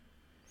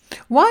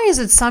Why is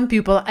it some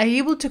people are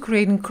able to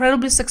create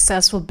incredibly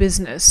successful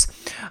business,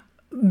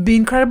 be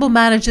incredible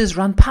managers,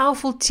 run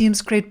powerful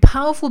teams, create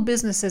powerful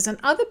businesses, and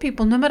other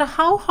people, no matter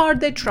how hard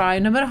they try,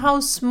 no matter how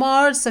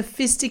smart,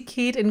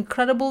 sophisticated,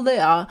 incredible they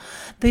are,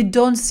 they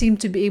don't seem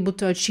to be able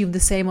to achieve the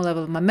same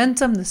level of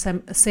momentum,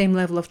 the same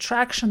level of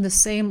traction, the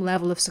same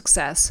level of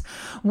success?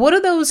 What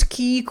are those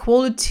key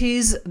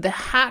qualities, the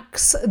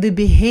hacks, the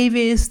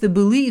behaviors, the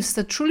beliefs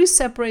that truly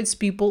separates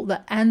people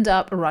that end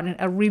up running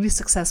a really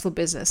successful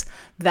business?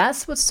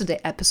 That's what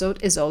today's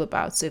episode is all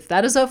about. So if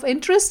that is of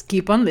interest,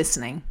 keep on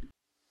listening.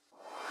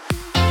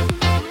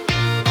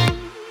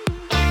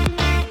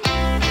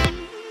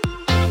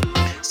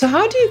 So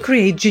how do you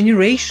create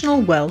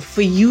generational wealth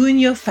for you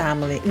and your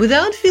family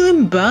without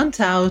feeling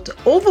burnt out,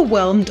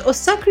 overwhelmed, or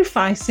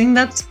sacrificing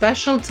that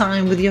special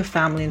time with your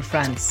family and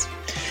friends?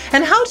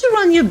 And how to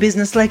run your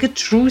business like a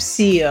true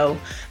CEO?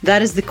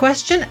 That is the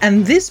question,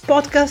 and this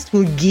podcast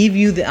will give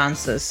you the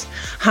answers.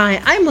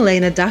 Hi, I'm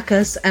Elena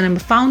Dakas, and I'm a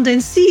founder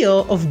and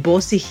CEO of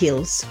Bossy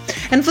Hills.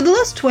 And for the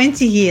last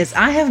 20 years,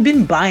 I have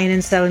been buying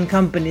and selling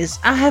companies.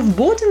 I have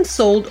bought and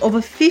sold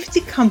over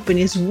 50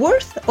 companies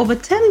worth over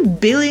 $10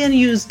 billion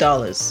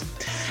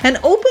and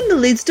opened the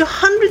lids to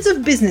hundreds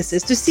of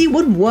businesses to see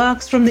what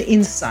works from the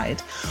inside.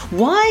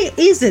 Why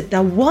is it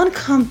that one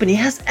company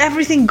has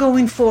everything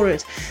going for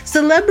it?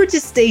 Celebrity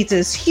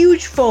status,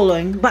 huge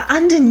following, but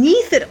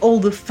underneath it all,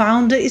 the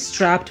founder is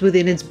trapped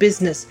within its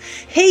business,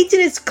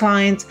 hating its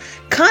clients,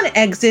 can't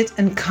exit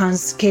and can't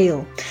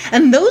scale.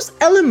 And those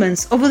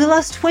elements over the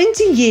last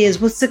 20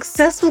 years, what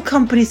successful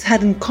companies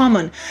had in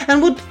common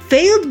and what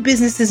failed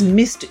businesses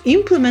missed to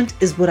implement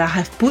is what I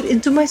have put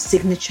into my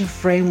signature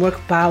framework,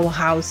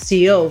 Powerhouse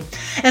CEO.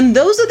 And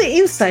those are the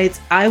insights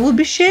I will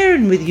be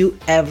sharing with you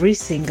every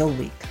single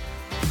week.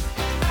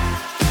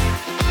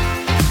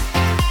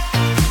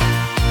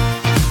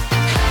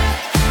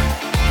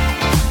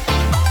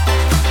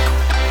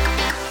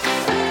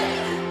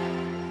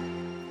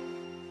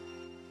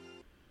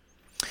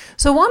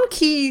 So one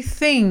key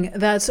thing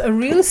that's a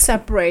real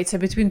separator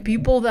between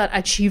people that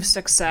achieve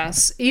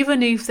success,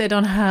 even if they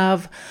don't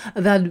have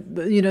that,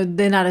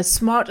 they're not as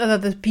smart as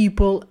other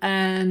people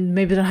and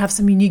maybe don't have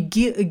some unique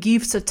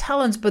gifts or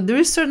talents, but there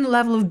is a certain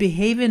level of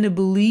behavior and a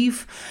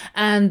belief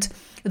and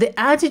the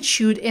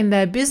attitude in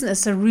their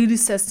business that really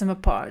sets them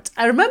apart.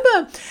 I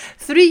remember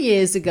 3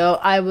 years ago,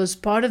 I was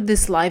part of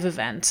this live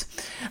event,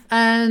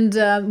 and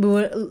there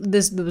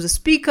was a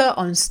speaker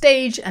on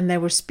stage, and they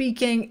were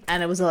speaking,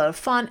 and it was a lot of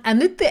fun.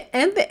 And at the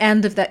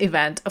end of that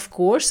event, of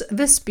course,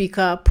 the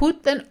speaker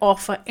put an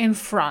offer in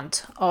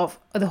front of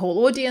the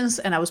whole audience,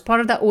 and I was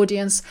part of that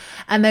audience,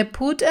 and they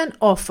put an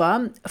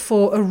offer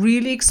for a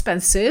really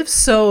expensive,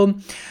 there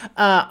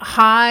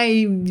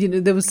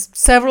was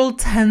several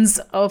tens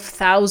of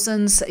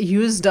thousands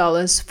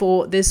US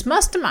for this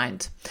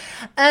mastermind.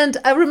 And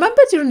I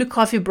remember during the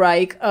coffee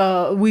break,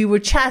 we were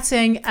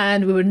chatting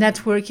and we were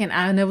networking,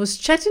 and I was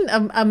chatting.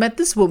 I met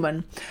this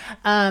woman.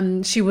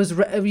 She was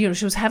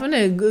having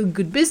a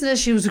good business.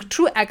 She was a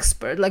true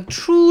expert, like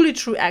truly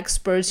true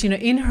expert.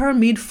 In her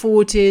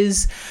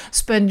mid-40s,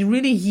 spent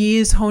really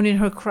years honing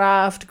her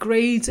craft.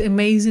 Great,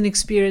 amazing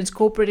experience,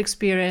 corporate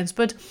experience.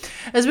 But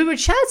as we were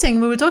chatting,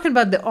 we were talking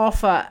about the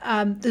offer.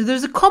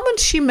 There's a comment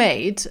she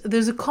made.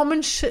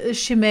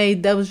 She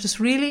made that was just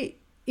really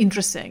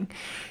interesting.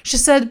 She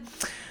said,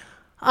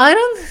 I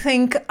don't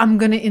think I'm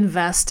going to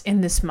invest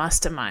in this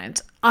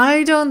mastermind.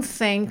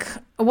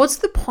 What's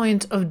the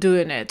point of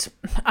doing it?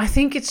 I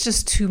think it's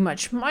just too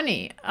much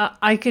money.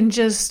 I can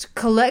just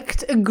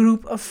collect a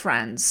group of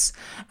friends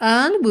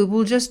and we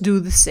will just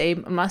do the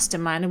same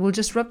mastermind and we'll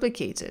just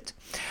replicate it.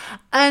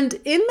 And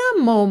in that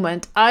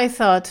moment, I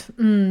thought,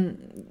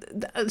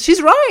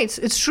 she's right.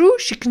 It's true.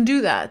 She can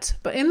do that.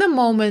 But in the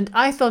moment,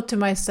 I thought to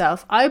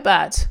myself, I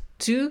bet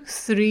 2,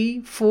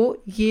 3, 4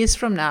 years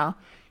from now,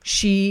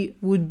 she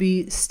would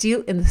be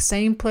still in the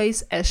same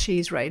place as she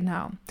is right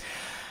now.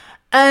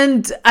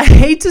 And I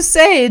hate to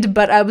say it,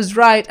 but I was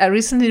right. I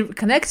recently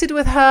connected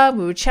with her.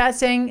 We were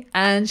chatting,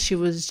 and she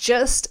was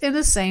just in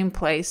the same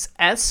place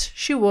as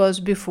she was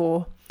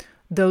before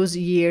those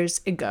years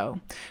ago.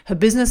 Her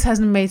business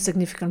hasn't made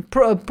significant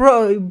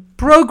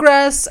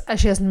progress.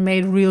 She hasn't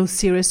made real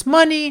serious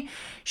money.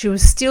 She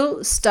was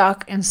still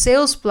stuck in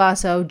sales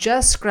plateau,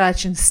 just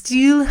scratching,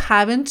 still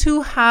having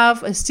to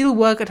still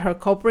work at her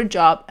corporate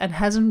job, and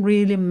hasn't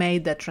really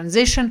made that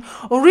transition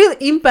or real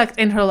impact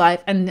in her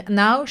life. And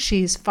now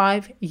she's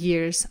 5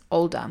 years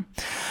older.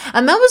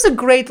 And that was a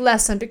great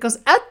lesson, because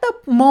at that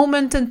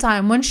moment in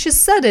time when she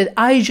said it,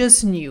 I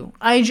just knew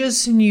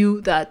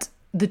that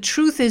the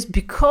truth is,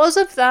 because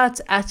of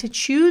that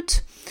attitude,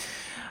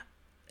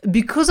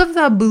 because of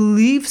that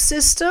belief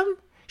system,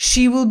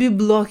 she will be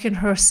blocking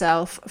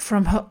herself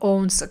from her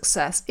own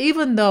success,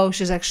 even though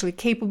she's actually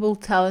capable,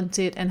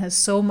 talented, and has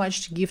so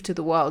much to give to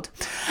the world.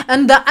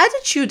 And the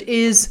attitude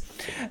is,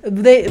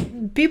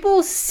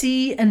 people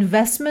see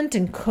investment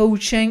in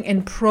coaching,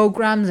 in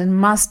programs, in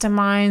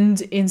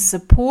mastermind, in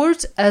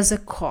support as a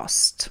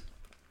cost.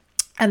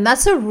 And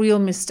that's a real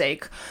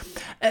mistake.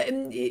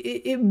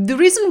 The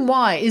reason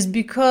why is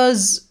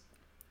because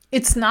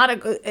It's not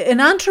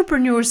an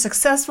entrepreneur,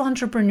 successful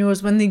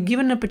entrepreneurs, when they give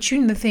an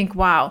opportunity, they think,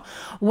 wow,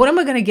 what am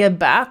I going to get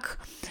back?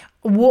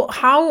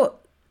 How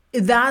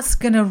that's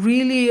going to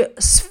really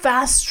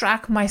fast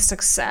track my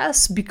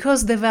success,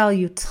 because they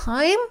value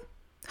time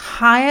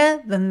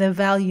higher than they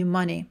value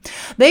money.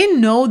 They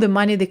know the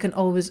money they can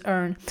always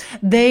earn.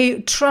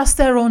 They trust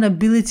their own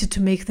ability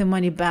to make the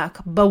money back.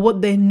 But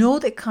what they know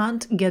they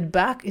can't get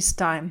back is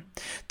time.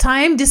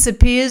 Time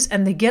disappears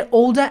and they get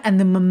older and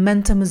the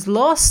momentum is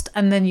lost.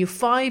 And then you're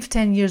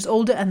 5-10 years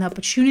older and the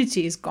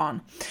opportunity is gone.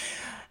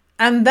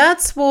 And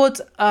that's what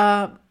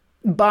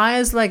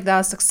buyers like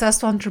that,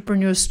 successful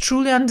entrepreneurs,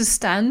 truly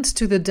understand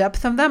to the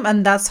depth of them,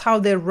 and that's how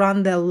they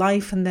run their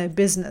life and their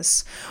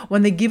business.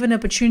 When they give an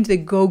opportunity,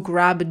 they go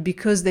grab it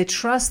because they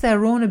trust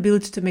their own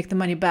ability to make the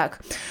money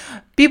back.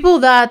 People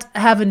that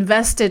have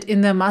invested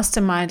in their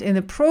mastermind, in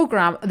the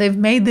program, they've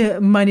made the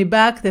money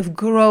back, they've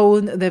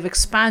grown, they've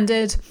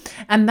expanded,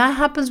 and that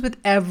happens with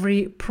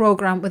every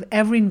program, with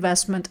every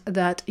investment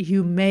that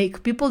you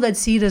make. People that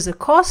see it as a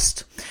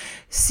cost,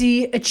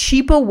 see a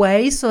cheaper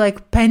way, so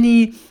like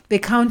they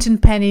count in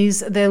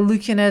pennies, they're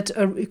looking at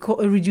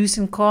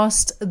reducing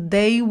cost,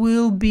 they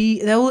will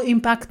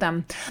impact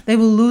them. They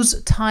will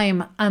lose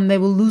time and they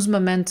will lose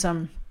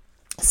momentum.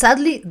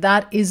 Sadly,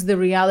 that is the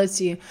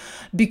reality,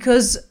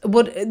 because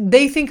what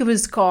they think of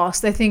as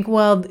cost, they think,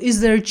 well,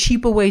 is there a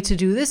cheaper way to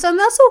do this? And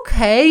that's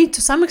okay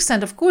to some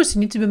extent. Of course, you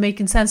need to be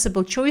making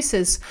sensible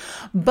choices.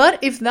 But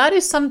if that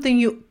is something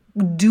you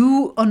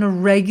do on a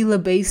regular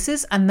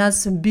basis, and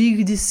that's a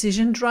big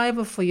decision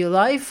driver for your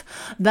life,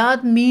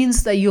 that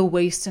means that you're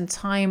wasting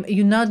time.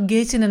 You're not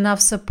getting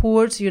enough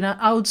support. You're not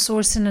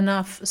outsourcing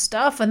enough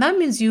stuff, and that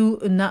means you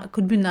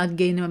could be not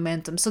gaining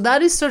momentum. So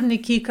that is certainly a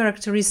key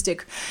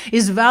characteristic,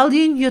 is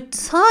valuing your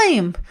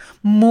time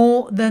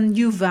more than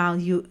you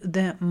value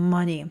the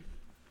money.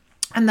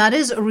 And that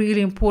is really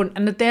important.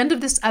 And at the end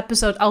of this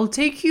episode, I'll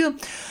take you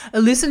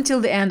listen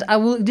till the end. I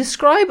will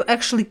describe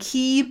actually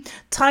key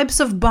types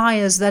of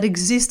buyers that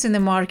exist in the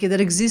market, that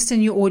exist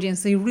in your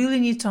audience. They really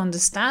need to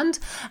understand,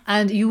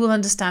 and you will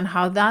understand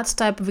how that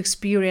type of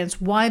experience,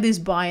 why these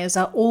buyers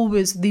are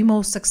always the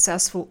most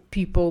successful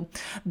people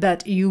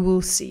that you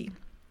will see.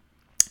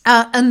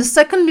 And the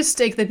second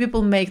mistake that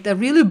people make that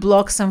really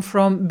blocks them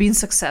from being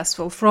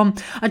successful, from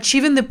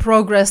achieving the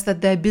progress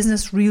that their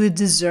business really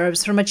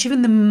deserves, from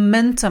achieving the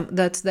momentum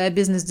that their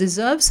business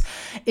deserves,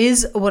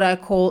 is what I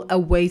call a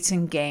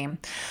waiting game.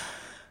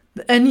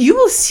 And you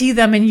will see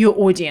them in your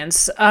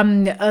audience.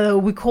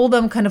 We call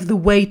them kind of the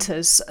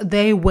waiters.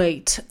 They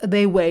wait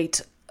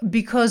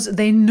because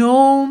they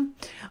know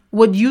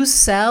what you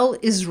sell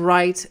is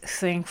right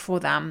thing for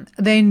them.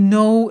 They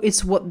know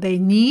it's what they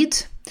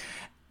need.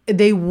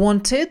 They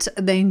want it.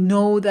 They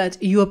know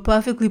that you are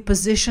perfectly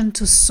positioned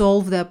to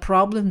solve their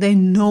problem. They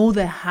know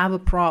they have a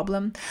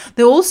problem.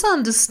 They also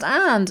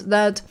understand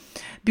that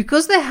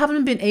because they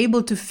haven't been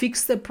able to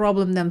fix the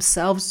problem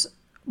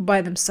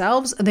by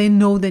themselves, they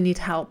know they need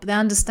help. They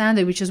understand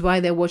it, which is why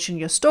they're watching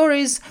your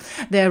stories,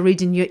 they're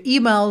reading your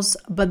emails,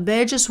 but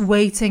they're just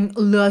waiting,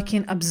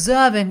 lurking,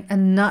 observing,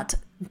 and not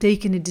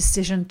taking a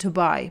decision to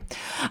buy.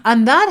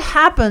 And that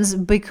happens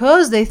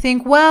because they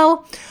think,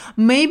 well,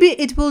 maybe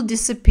it will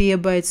disappear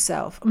by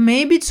itself.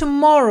 Maybe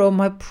tomorrow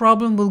my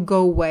problem will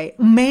go away.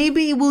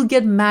 Maybe it will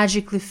get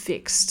magically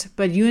fixed.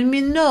 But you and me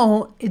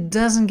know it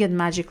doesn't get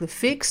magically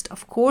fixed.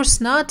 Of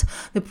course not.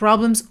 The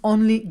problems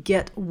only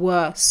get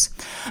worse.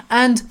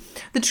 And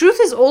the truth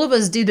is, all of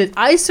us did it.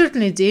 I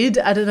certainly did.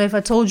 I don't know if I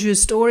told you a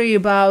story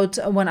about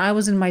when I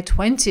was in my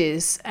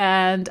 20s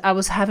and I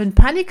was having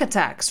panic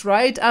attacks,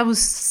 right? I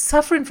was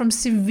suffering from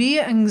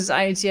severe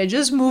anxiety. I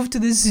just moved to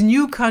this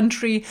new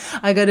country.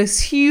 I got this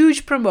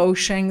huge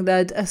promotion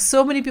that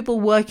so many people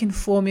working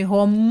for me who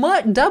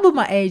are double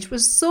my age,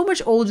 was so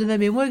much older than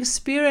me, more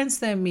experienced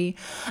than me.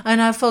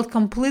 And I felt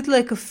completely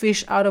like a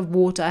fish out of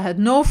water. I had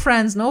no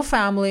friends, no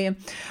family,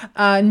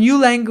 new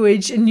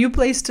language, a new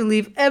place to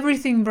live,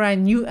 everything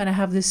brand new. And I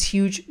have this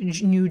huge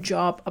new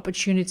job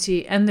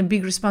opportunity and a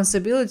big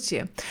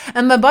responsibility.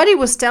 And my body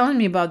was telling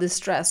me about this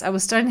stress. I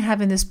was starting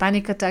having these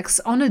panic attacks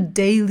on a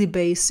daily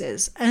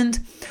basis. And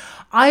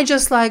I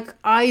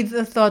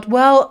thought,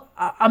 well,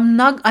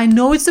 I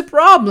know it's a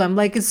problem.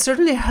 Like, it's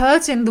certainly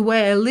hurting the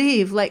way I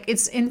live. Like,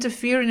 it's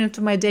interfering into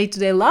my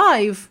day-to-day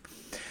life.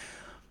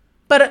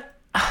 But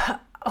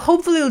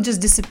hopefully it'll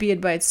just disappear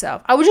by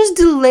itself. I would just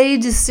delay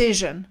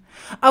decision.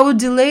 I would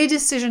delay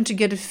decision to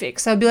get it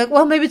fixed. I'd be like,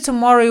 well, maybe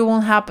tomorrow it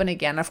won't happen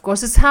again. Of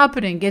course, it's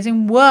happening,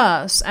 getting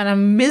worse, and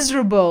I'm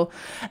miserable.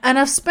 And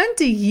I've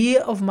spent a year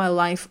of my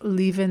life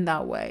living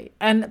that way.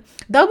 And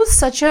that was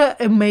such an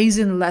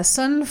amazing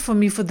lesson for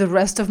me for the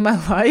rest of my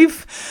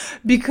life,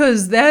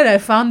 because then I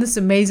found this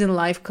amazing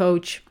life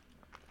coach.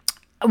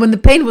 When the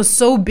pain was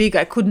so big,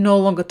 I could no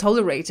longer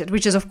tolerate it,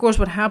 which is, of course,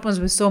 what happens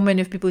with so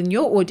many of people in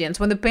your audience.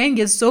 When the pain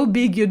gets so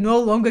big, you no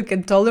longer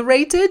can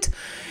tolerate it.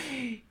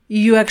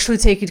 you actually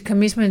take a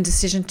commitment and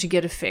decision to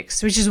get it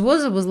fixed, which is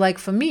what it was like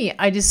for me.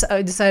 I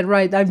decided,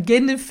 right, I'm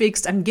getting it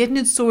fixed, I'm getting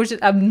it sorted.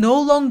 I'm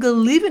no longer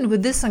living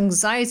with this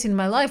anxiety in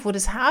my life. What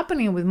is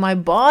happening with my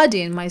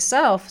body and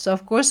myself? So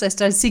of course I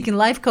started seeking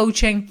life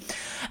coaching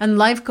and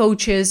life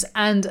coaches,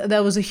 and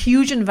that was a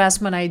huge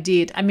investment I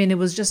did. I mean, it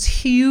was just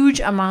huge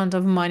amount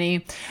of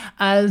money,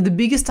 the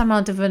biggest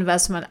amount of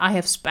investment I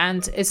have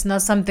spent. It's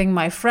not something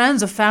my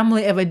friends or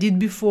family ever did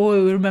before.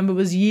 I remember it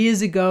was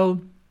years ago.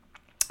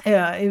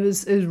 Yeah, it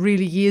was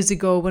really years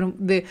ago when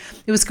it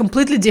was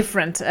completely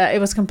different. It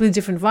was a completely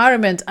different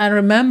environment. I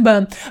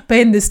remember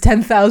paying this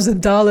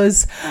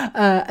 $10,000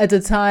 at the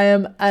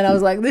time, and I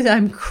was like,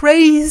 I'm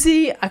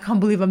crazy. I can't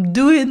believe I'm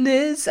doing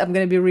this. I'm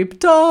going to be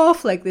ripped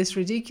off, like this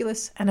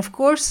ridiculous. And of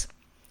course,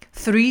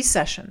 3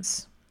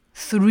 sessions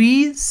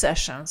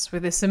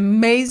with this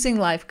amazing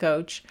life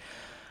coach,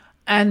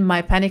 and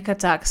my panic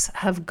attacks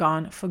have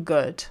gone for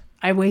good.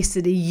 I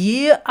wasted a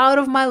year out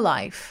of my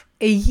life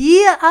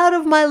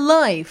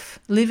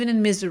living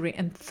in misery,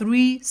 and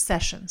 3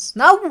 sessions.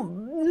 Now,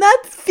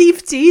 not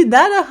 50,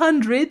 not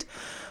 100,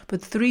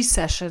 but 3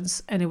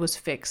 sessions, and it was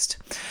fixed.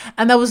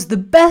 And that was the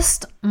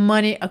best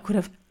money I could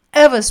have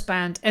ever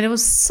spent. And it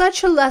was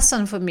such a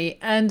lesson for me.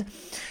 And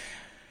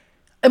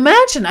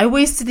imagine I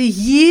wasted a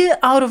year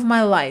out of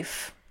my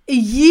life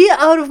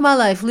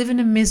living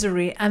in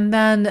misery, and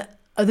then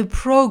the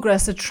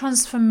progress, the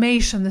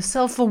transformation, the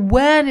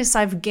self-awareness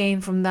I've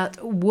gained from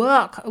that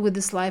work with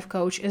this life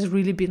coach has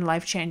really been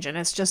life-changing.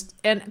 It's just,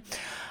 and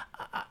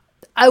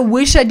I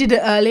wish I did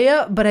it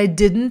earlier, but I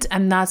didn't,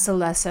 and that's a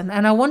lesson.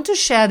 And I want to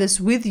share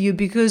this with you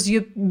because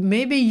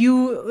maybe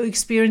you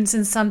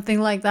experiencing something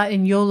like that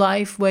in your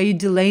life where you're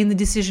delaying the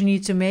decision you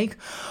need to make,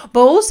 but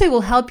also it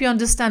will help you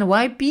understand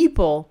why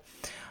people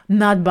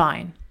not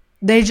buying.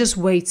 They're just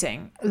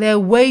waiting. They're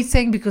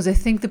waiting because they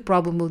think the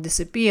problem will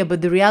disappear.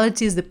 But the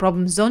reality is the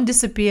problems don't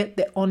disappear.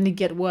 They only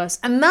get worse.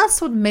 And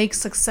that's what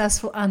makes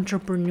successful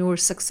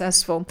entrepreneurs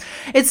successful.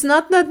 It's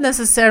not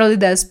necessarily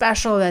they're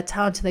special, they're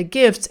talented, they're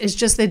gifts. It's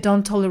just they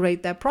don't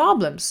tolerate their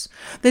problems.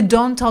 They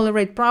don't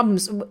tolerate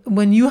problems.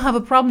 When you have a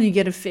problem, you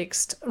get it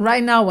fixed.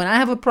 Right now, when I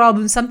have a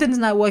problem, something's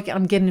not working,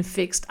 I'm getting it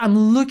fixed. I'm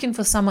looking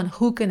for someone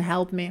who can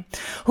help me,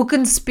 who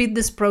can speed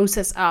this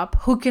process up,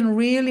 who can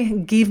really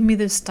give me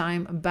this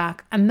time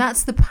back. And that's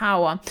the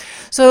power.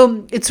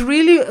 So it's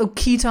really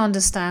key to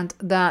understand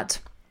that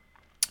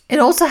it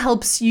also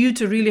helps you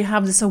to really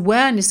have this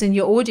awareness in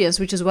your audience,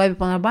 which is why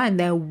people are buying.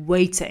 They're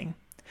waiting.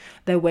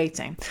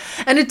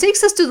 And it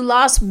takes us to the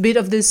last bit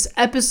of this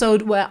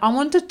episode where I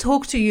want to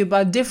talk to you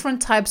about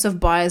different types of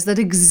buyers that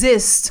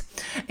exist.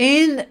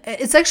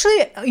 It's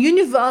actually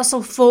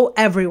universal for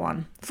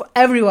everyone.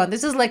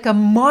 This is like a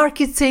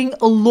marketing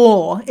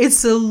law.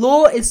 It's a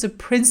law, it's a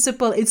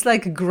principle, it's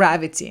like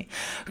gravity.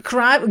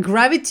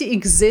 Gravity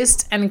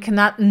exists and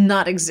cannot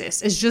not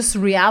exist. It's just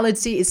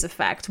reality, it's a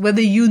fact.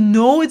 Whether you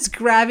know it's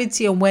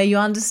gravity and where you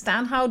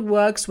understand how it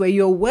works, where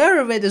you're aware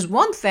of it is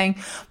one thing,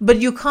 but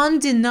you can't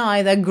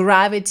deny that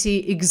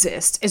gravity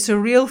exists. It's a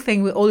real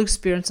thing we all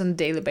experience on a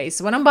daily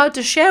basis. What I'm about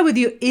to share with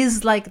you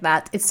is like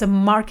that. It's a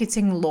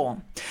marketing law.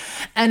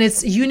 And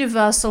it's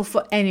universal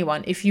for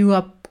anyone. If you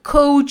are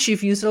coach,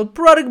 if you sell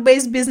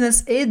product-based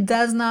business, it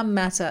does not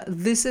matter.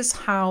 This is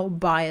how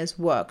buyers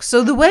work.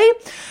 So the way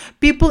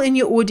people in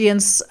your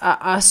audience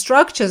are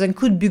structured and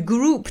could be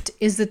grouped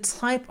is the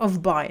type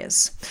of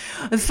buyers.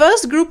 The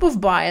first group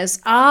of buyers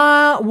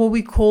are what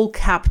we call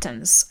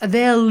captains.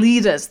 They're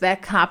leaders, they're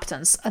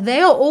captains.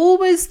 They are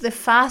always the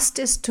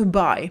fastest to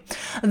buy.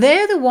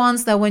 They're the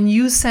ones that when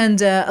you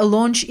send a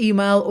launch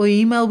email or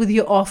email with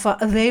your offer,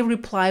 they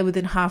reply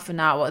within half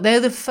an hour. They're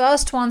the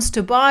first ones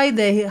to buy.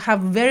 They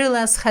have very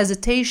less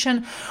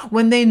hesitation.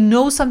 When they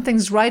know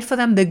something's right for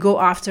them, they go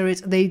after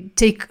it. They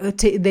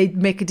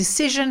make a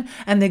decision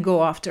and they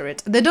go after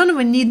it. They don't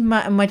even need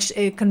much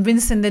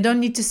convincing. They don't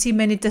need to see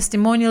many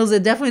testimonials. They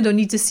definitely don't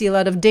need to see a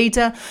lot of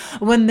data.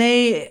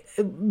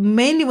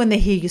 Mainly when they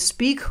hear you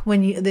speak,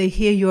 they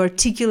hear you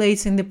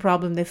articulating the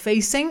problem they're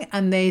facing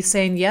and they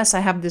saying, yes,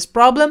 I have this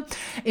problem,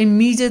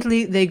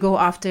 immediately they go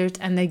after it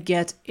and they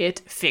get it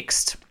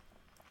fixed.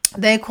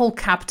 They're called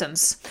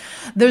captains.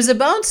 There's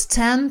about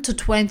 10 to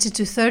 20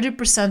 to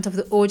 30% of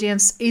the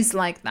audience is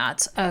like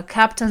that.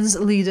 Captains,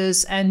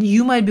 leaders, and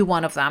you might be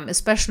one of them,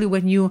 especially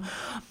when you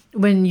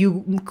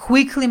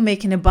quickly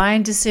making a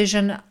buying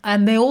decision,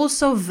 and they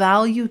also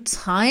value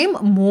time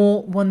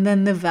more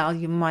than they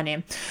value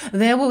money.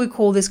 They're what we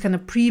call this kind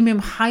of premium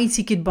high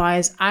ticket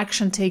buyers,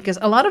 action takers.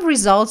 A lot of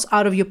results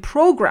out of your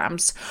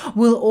programs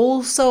will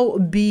also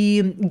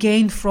be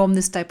gained from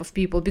this type of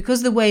people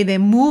because the way they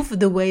move,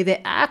 the way they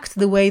act,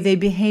 the way they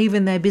behave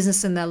in their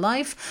business and their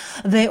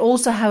life, they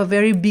also have a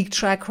very big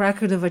track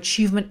record of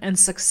achievement and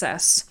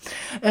success.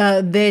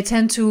 They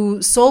tend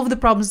to solve the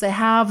problems they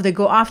have, they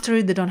go after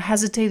it, they don't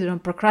hesitate, they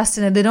don't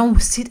procrastinate, they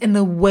don't sit in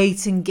the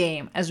waiting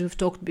game, as we've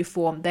talked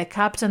before. They're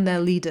captain,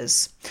 they're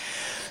leaders.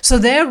 So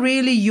they're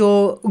really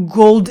your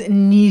gold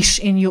niche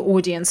in your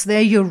audience.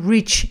 They're your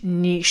rich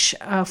niche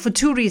for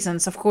two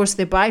reasons. Of course,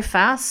 they buy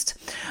fast.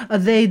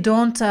 They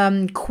don't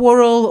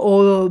quarrel,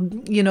 or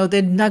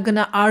they're not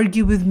gonna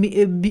argue with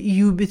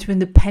you between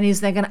the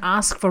pennies. They're gonna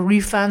ask for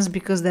refunds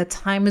because their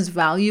time is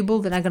valuable.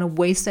 They're not gonna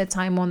waste their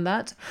time on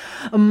that.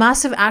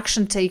 Massive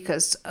action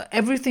takers.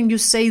 Everything you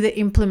say, they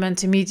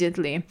implement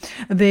immediately.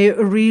 They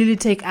really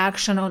take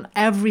action on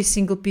every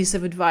single piece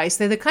of advice.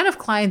 They're the kind of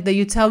client that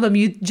you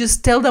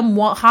just tell them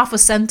half a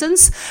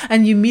sentence,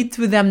 and you meet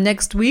with them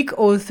next week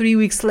or 3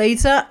 weeks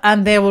later,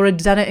 and they've already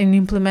done it and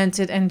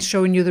implemented and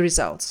shown you the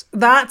results.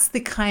 That's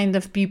the kind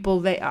of people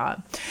they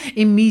are.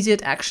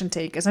 Immediate action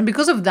takers. And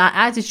because of that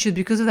attitude,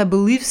 because of that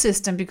belief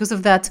system, because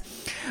of that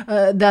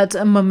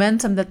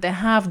momentum that they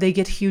have, they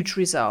get huge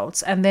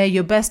results. And they're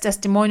your best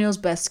testimonials,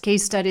 best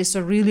case studies.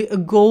 So really a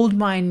gold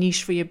mine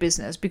niche for your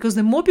business. Because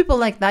the more people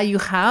like that you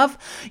have,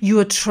 you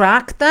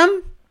attract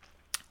them,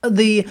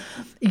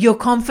 your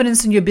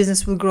confidence in your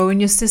business will grow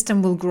and your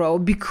system will grow,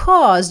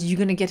 because you're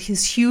going to get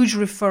his huge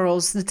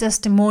referrals, the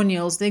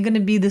testimonials. They're going to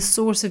be the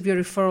source of your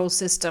referral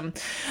system.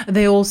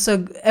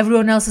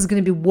 Everyone else is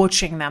going to be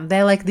watching them.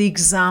 They're like the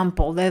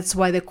example. That's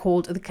why they're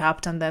called the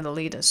captain. They're the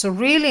leader. So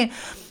really,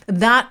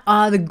 that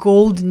are the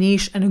gold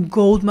niche and a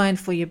gold mine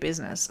for your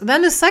business.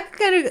 Then the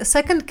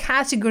second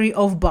category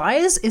of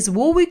buyers is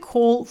what we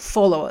call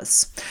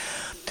followers.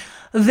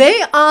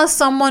 They are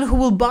someone who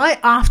will buy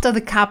after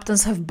the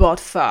captains have bought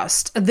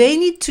first. They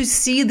need to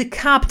see the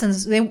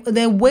captains.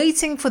 They're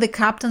waiting for the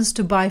captains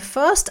to buy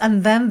first,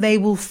 and then they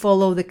will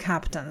follow the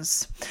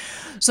captains.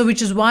 So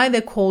which is why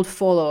they're called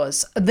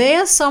followers. They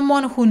are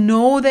someone who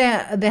know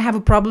they have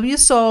a problem you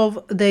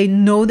solve. They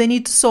know they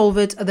need to solve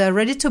it. They're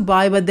ready to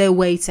buy, but they're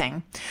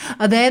waiting.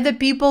 They're the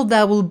people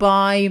that will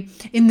buy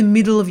in the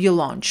middle of your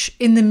launch.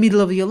 In the middle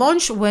of your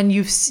launch, when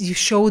you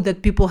show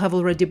that people have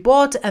already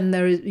bought and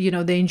they're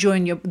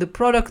enjoying the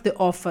product, the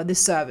offer, the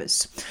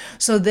service.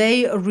 So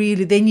they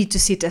need to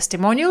see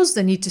testimonials.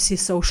 They need to see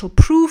social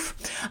proof.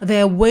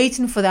 They're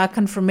waiting for that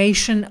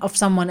confirmation of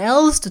someone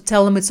else to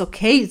tell them it's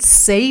okay, it's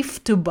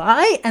safe to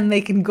buy, and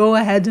they can go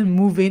ahead and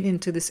move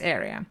into this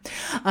area.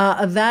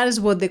 That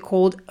is what they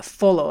called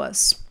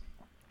followers.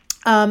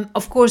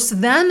 Of course,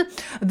 then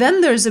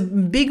there's a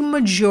big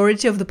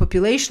majority of the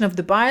population of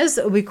the buyers.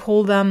 We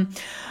call them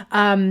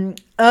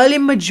early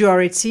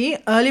majority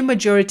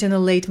and a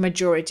late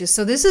majority.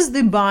 So this is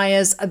the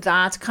buyers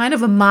that kind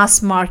of a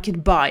mass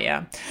market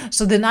buyer.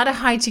 So they're not a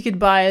high ticket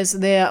buyers,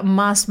 they're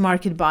mass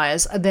market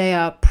buyers. They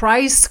are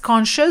price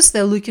conscious,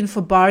 they're looking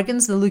for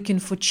bargains, they're looking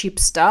for cheap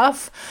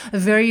stuff,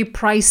 very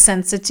price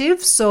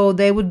sensitive. So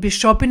they would be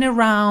shopping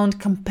around,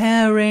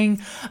 comparing,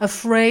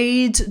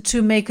 afraid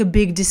to make a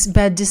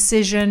bad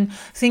decision,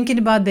 thinking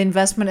about the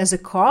investment as a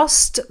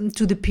cost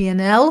to the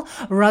P&L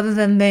rather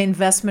than the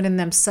investment in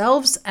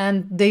themselves.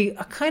 And they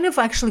are kind of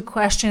actually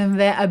questioning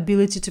their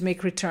ability to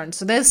make returns.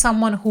 So there's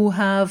someone who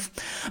have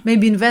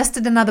maybe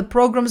invested in other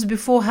programs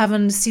before,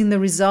 haven't seen the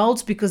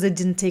results because they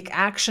didn't take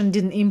action,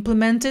 didn't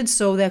implement it.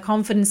 So their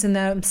confidence in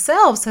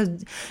themselves has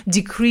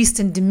decreased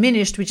and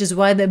diminished, which is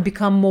why they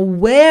become more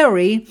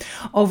wary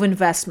of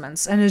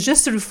investments. And it's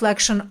just a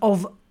reflection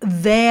of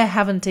they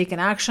haven't taken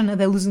action,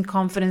 they're losing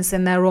confidence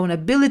in their own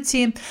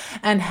ability,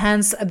 and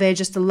hence they're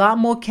just a lot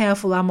more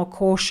careful, a lot more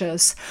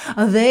cautious.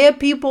 They are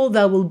people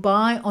that will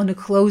buy on the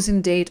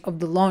closing date of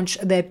the launch.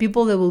 They're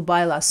people that will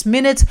buy last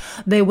minute.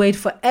 They wait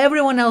for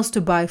everyone else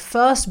to buy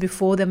first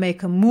before they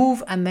make a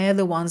move, and they're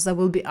the ones that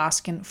will be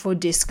asking for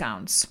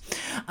discounts.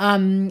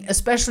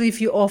 Especially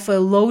if you offer a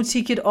low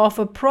ticket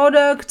offer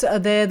product,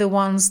 they're the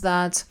ones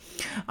that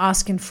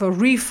asking for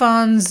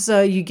refunds.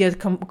 You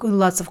get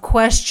lots of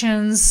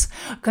questions,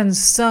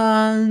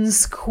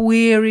 concerns,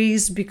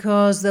 queries,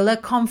 because they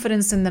lack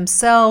confidence in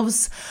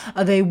themselves.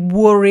 They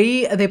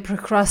worry, they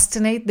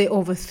procrastinate, they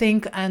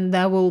overthink, and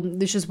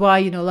this is why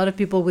a lot of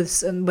people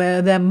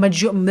where their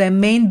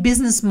main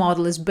business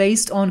model is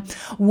based on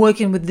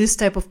working with this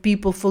type of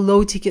people for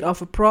low ticket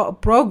offer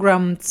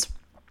programs.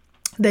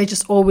 They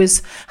just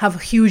always have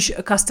huge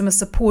customer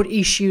support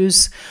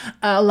issues,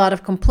 a lot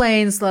of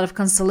complaints, a lot of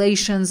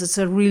cancellations. It's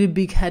a really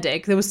big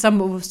headache. There was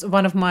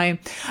one of my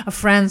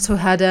friends who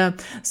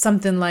had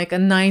something like a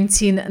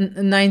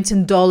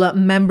 $19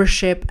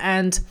 membership,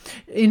 and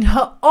in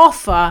her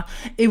offer,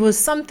 it was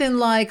something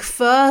like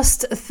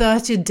first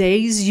 30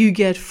 days you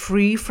get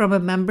free from a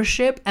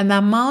membership, and the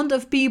amount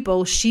of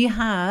people she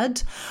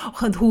had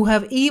who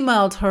have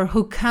emailed her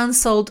who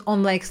canceled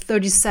on like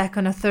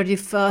 32nd or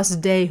 31st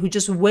day, who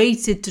just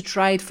waited to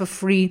try it for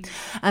free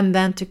and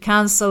then to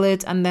cancel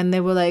it, and then they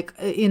were like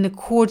in a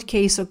court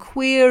case or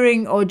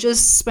querying or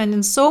just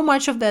spending so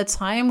much of their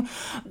time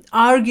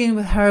arguing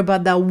with her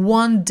about that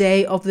one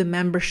day of the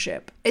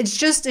membership. it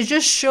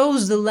just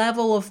shows the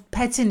level of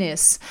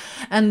pettiness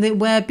and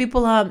where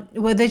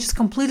they just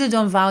completely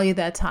don't value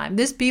their time.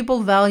 These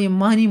people value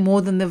money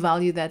more than they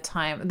value their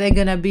time. They're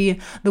gonna be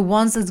the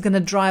ones that's gonna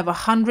drive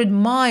 100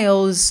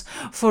 miles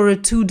for a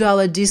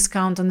 $2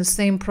 discount on the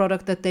same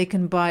product that they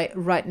can buy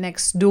right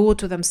next door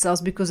to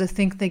themselves because they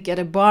think they get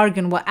a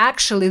bargain, where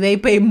actually they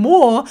pay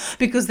more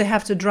because they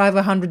have to drive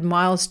 100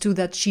 miles to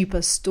that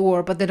cheaper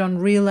store, but they don't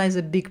realize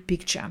the big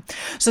picture.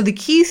 So the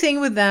key thing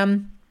with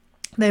them,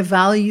 they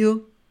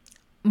value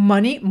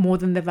money more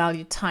than they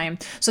value time.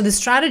 So the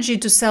strategy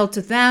to sell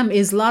to them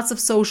is lots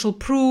of social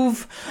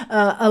proof,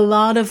 a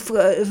lot of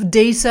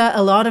data,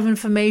 a lot of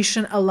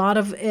information, a lot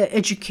of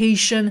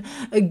education,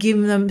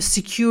 giving them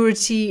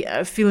security,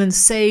 feeling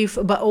safe,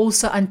 but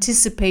also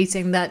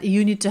anticipating that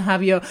you need to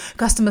have your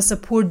customer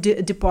support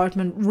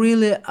department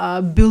really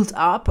built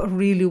up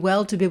really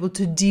well to be able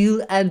to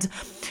deal. And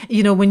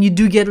when you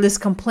do get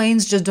list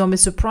complaints, just don't be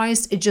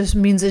surprised. It just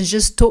means it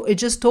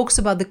just talks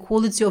about the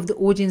quality of the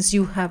audience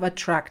you have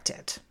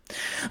attracted.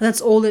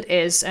 That's all it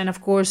is. And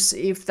of course,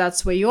 if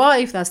that's where you are,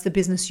 if that's the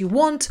business you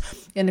want,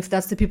 and if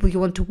that's the people you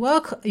want to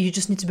work, you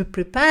just need to be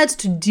prepared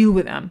to deal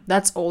with them.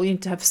 That's all. You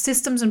need to have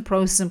systems and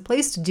processes in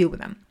place to deal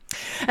with them.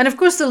 And of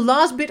course, the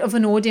last bit of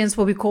an audience,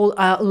 what we call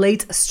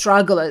late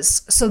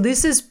stragglers. So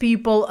this is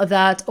people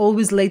that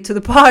always late to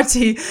the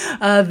party.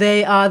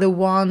 They are the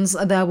ones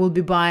that will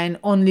be buying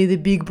only the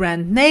big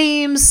brand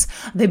names.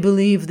 They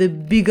believe the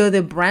bigger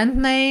the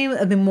brand name,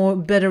 the more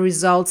better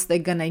results they're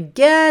gonna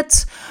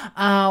get.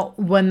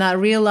 When not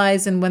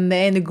realizing when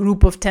they're in a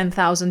group of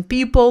 10,000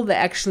 people, they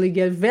actually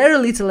get very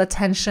little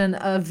attention,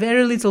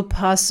 very little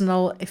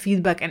personal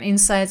feedback and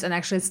insights. And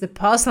actually, it's the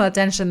personal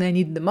attention they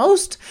need the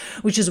most,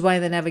 which is why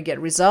they never get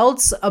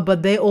results,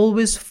 but they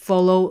always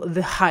follow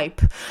the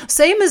hype.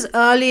 Same as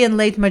early and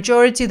late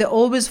majority, they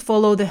always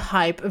follow the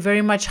hype,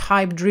 very much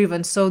hype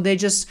driven. So they're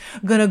just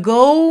gonna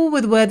go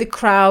with where the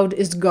crowd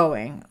is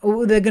going.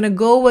 They're gonna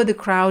go where the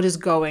crowd is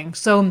going.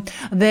 So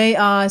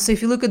so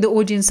if you look at the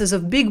audiences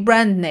of big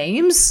brand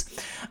names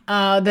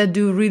that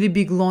do really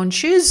big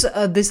launches,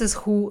 this is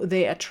who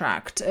they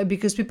attract,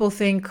 because people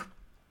think.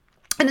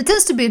 And it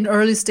tends to be an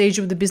early stage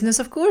of the business,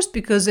 of course,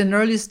 because in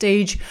early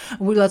stage,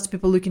 we lots of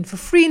people looking for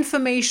free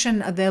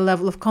information. Their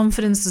level of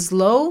confidence is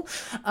low,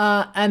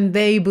 and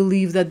they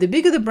believe that the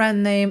bigger the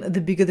brand name,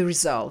 the bigger the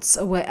results,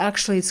 where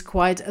actually it's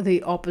quite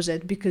the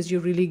opposite, because you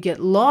really get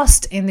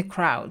lost in the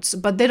crowds.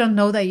 But they don't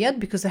know that yet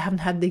because they haven't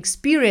had the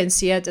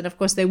experience yet. And of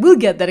course, they will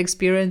get that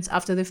experience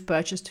after they've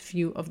purchased a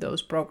few of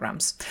those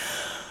programs.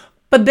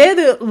 But they're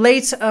the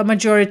late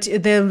majority,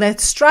 they're late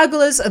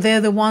stragglers. They're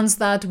the ones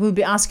that will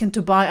be asking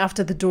to buy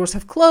after the doors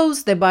have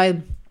closed. They buy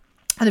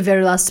at the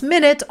very last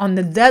minute on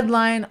the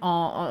deadline,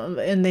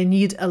 and they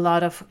need a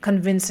lot of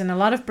convincing, a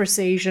lot of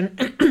persuasion.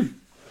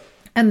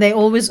 And they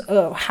always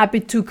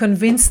happy to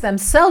convince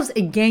themselves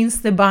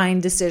against the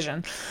buying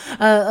decision.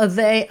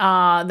 They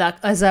are that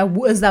as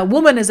that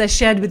woman, as I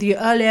shared with you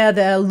earlier,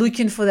 they're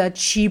looking for that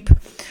cheap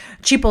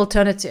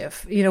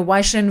alternative. Why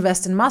should I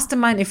invest in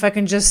Mastermind if I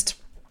can just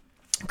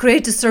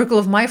create a circle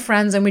of my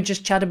friends and we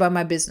just chat about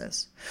my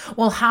business?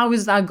 Well, how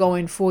is that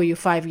going for you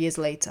 5 years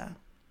later?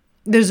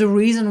 There's a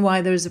reason why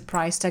there's a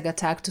price tag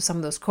attached to some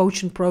of those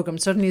coaching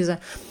programs. Certainly there's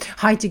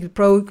high ticket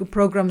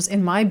programs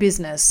in my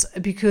business,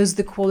 because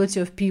the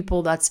quality of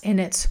people that's in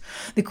it,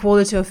 the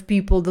quality of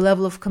people, the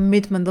level of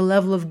commitment, the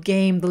level of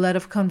game, the level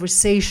of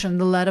conversation,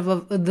 the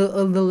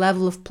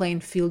level of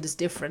playing field is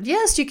different.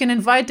 Yes, you can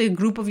invite a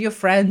group of your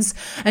friends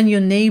and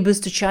your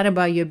neighbors to chat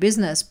about your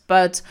business,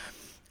 but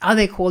are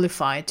they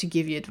qualified to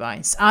give you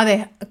advice? Are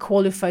they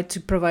qualified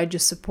to provide you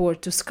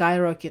support to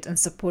skyrocket and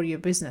support your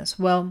business?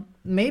 Well,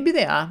 maybe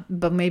they are,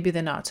 but maybe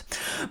they're not.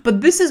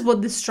 But this is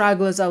what the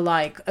stragglers are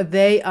like.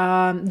 They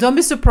don't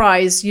be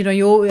surprised.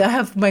 I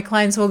have my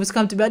clients always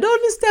come to me. I don't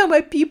understand why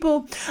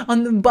people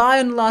buy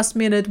on the last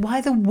minute.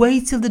 Why they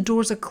wait till the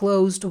doors are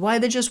closed? Why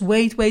they just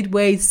wait,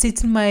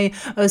 sit in my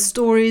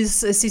stories,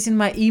 sit in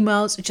my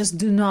emails, just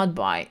do not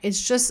buy.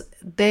 It's just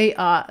they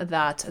are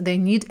that. They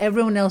need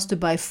everyone else to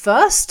buy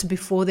first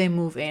before they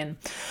move in.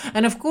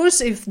 And of course,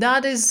 if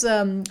that is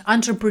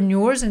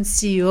entrepreneurs and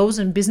CEOs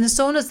and business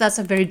owners, that's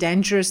a very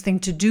dangerous thing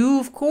to do,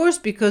 of course,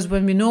 because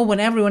when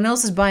everyone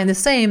else is buying the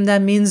same,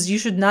 that means you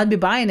should not be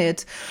buying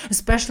it,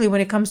 especially when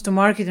it comes to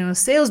marketing or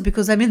sales,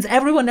 because that means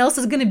everyone else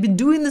is going to be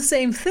doing the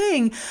same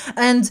thing.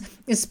 And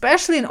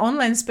especially in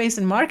online space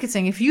and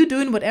marketing, if you're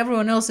doing what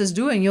everyone else is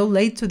doing, you're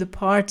late to the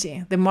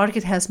party. The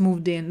market has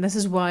moved in. This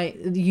is why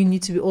you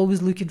need to be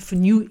always looking for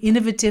new,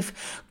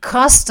 innovative,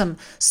 custom,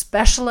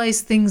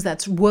 specialized things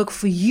that work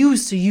for you,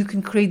 so you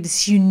can create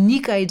this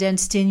unique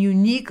identity and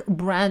unique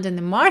brand in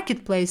the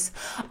marketplace.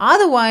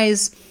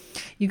 Otherwise,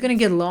 you're going to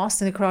get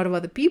lost in a crowd of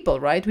other people,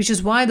 right? Which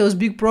is why those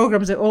big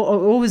programs, it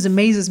always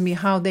amazes me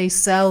how they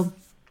sell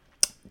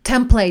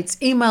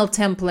templates, email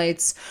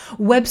templates,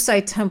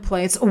 website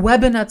templates,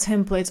 webinar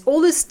templates,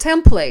 all these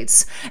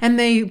templates, and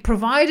they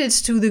provide it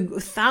to the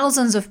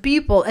thousands of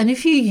people. And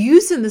if you're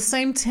using the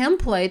same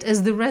template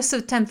as the rest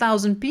of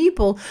 10,000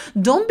 people,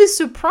 don't be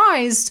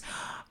surprised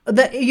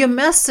that your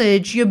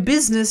message, your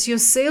business, your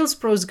sales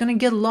pro is going to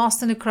get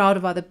lost in a crowd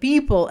of other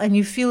people, and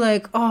you feel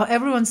like, oh,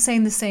 everyone's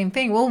saying the same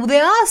thing. Well, they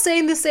are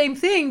saying the same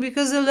thing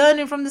because they're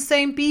learning from the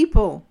same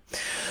people.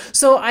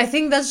 So I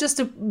think that's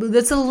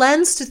a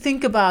lens to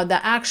think about,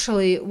 that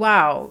actually,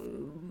 wow,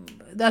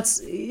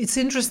 it's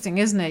interesting,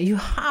 isn't it? You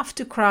have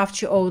to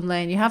craft your own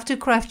lane. You have to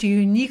craft your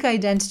unique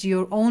identity,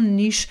 your own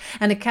niche,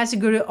 and a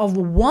category of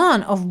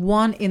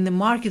one in the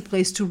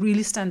marketplace to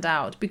really stand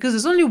out. Because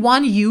there's only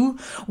one you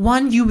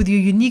with your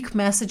unique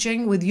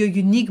messaging, with your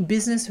unique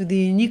business, with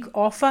your unique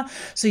offer.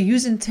 So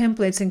using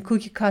templates and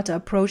cookie cutter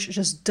approach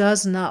just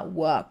does not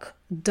work.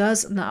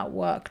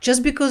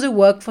 Just because it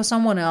worked for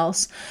someone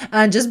else,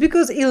 and just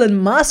because Elon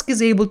Musk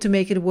is able to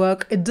make it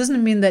work, it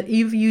doesn't mean that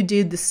if you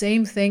did the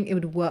same thing, it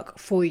would work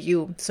for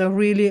you. So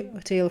really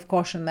a tale of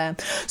caution there.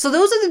 So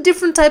those are the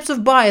different types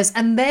of buyers,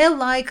 and they're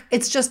like,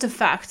 it's just a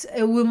fact.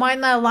 We might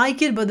not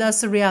like it, but that's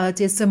the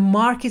reality. It's a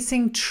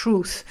marketing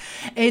truth.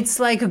 It's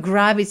like a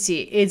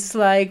gravity. It's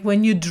like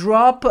when you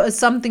drop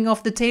something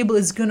off the table,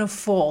 it's gonna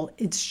fall.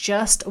 It's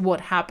just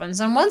what happens.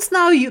 And once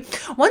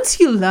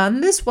you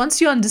learn this, once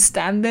you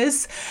understand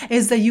this,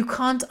 is that you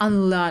can't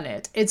unlearn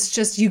it. It's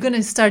just, you're going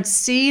to start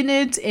seeing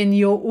it in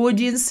your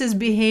audience's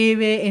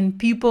behavior, in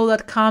people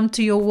that come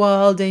to your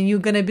world, and you're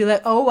going to be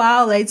like, oh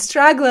wow, late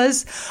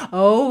stragglers,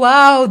 oh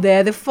wow,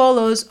 they're the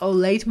followers, oh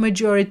late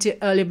majority,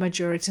 early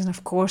majority, and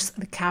of course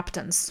the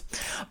captains.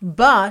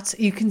 But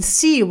you can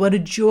see what a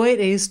joy it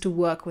is to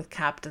work with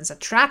captains.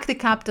 Attract the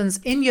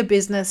captains in your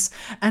business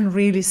and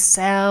really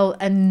sell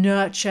and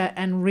nurture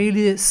and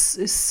really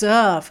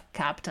serve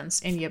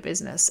captains in your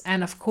business.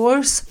 And of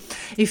course,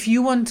 if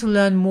you want to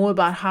learn more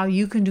about how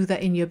you can do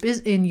that in your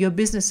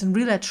business and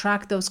really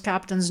attract those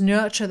captains,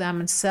 nurture them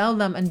and sell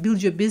them and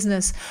build your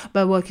business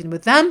by working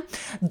with them,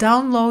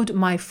 download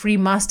my free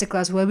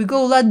masterclass where we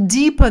go a lot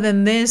deeper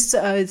than this.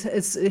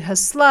 It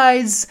has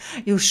slides.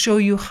 It'll show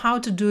you how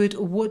to do it,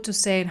 what to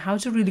say, and how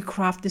to really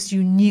craft this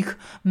unique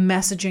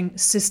messaging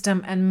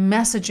system and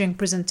messaging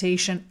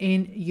presentation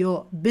in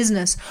your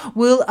business.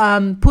 We'll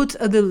put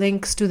the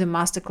links to the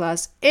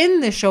masterclass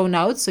in the show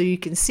notes so you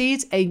can see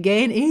it.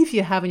 Again, if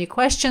you have any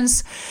questions,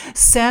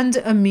 send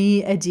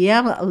me a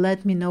DM.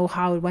 Let me know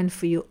how it went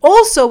for you.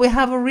 Also, we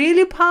have a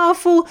really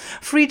powerful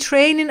free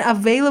training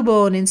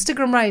available on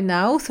Instagram right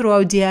now through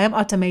our DM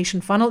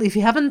automation funnel. If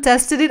you haven't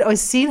tested it or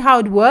seen how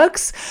it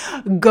works,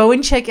 go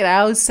and check it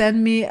out.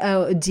 Send me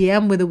a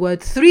DM with the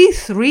word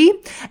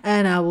 33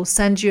 and I will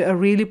send you a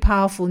really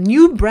powerful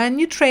brand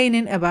new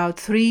training about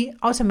 3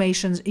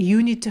 automations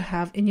you need to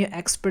have in your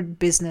expert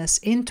business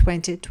in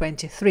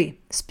 2023.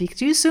 Speak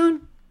to you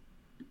soon.